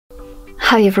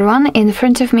Hi everyone, in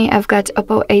front of me I've got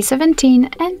OPPO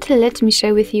A17 and let me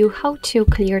share with you how to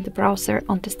clear the browser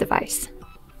on this device.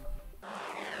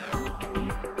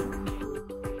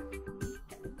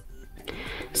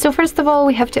 So first of all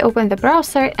we have to open the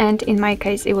browser, and in my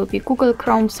case it will be Google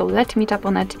Chrome, so let me tap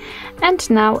on it. And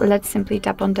now let's simply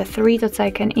tap on the three dots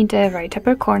icon in the right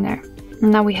upper corner.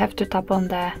 Now we have to tap on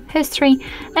the history,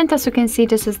 and as you can see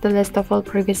this is the list of all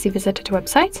previously visited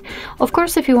websites. Of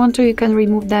course, if you want to, you can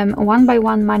remove them one by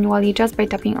one manually just by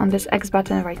tapping on this X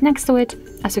button right next to it.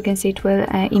 As you can see, it will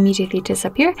immediately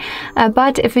disappear.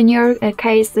 But if in your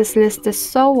case this list is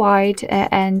so wide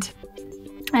and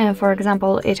for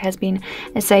example, it has been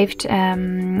saved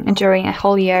during a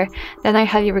whole year, then I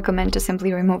highly recommend to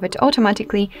simply remove it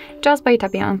automatically just by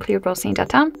tapping on Clear Browsing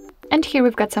Data. And here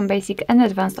we've got some basic and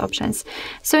advanced options.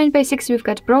 So in basics, we've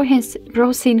got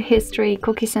browsing history,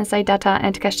 cookies inside data,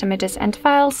 and cached images and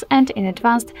files. And in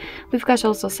advanced, we've got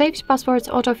also saved passwords,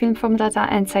 autofill from data,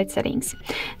 and site settings.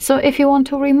 So if you want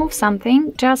to remove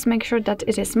something, just make sure that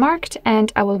it is marked,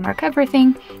 and I will mark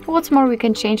everything. What's more, we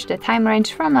can change the time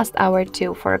range from last hour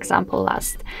to, for example,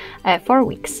 last 4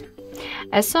 weeks.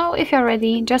 So if you're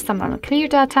ready, just tap on Clear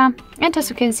Data, and as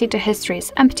you can see the history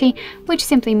is empty, which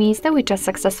simply means that we just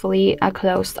successfully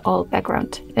closed all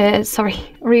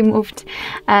removed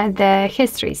the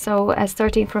history. So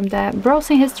starting from the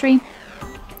browsing history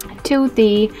to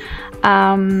the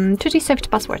saved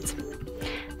passwords.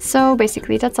 So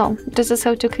basically that's all. This is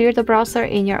how to clear the browser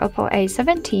in your OPPO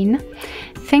A17.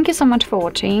 Thank you so much for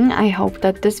watching. I hope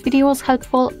that this video was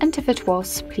helpful, and if it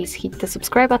was, please hit the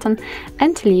subscribe button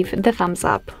and leave the thumbs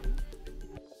up.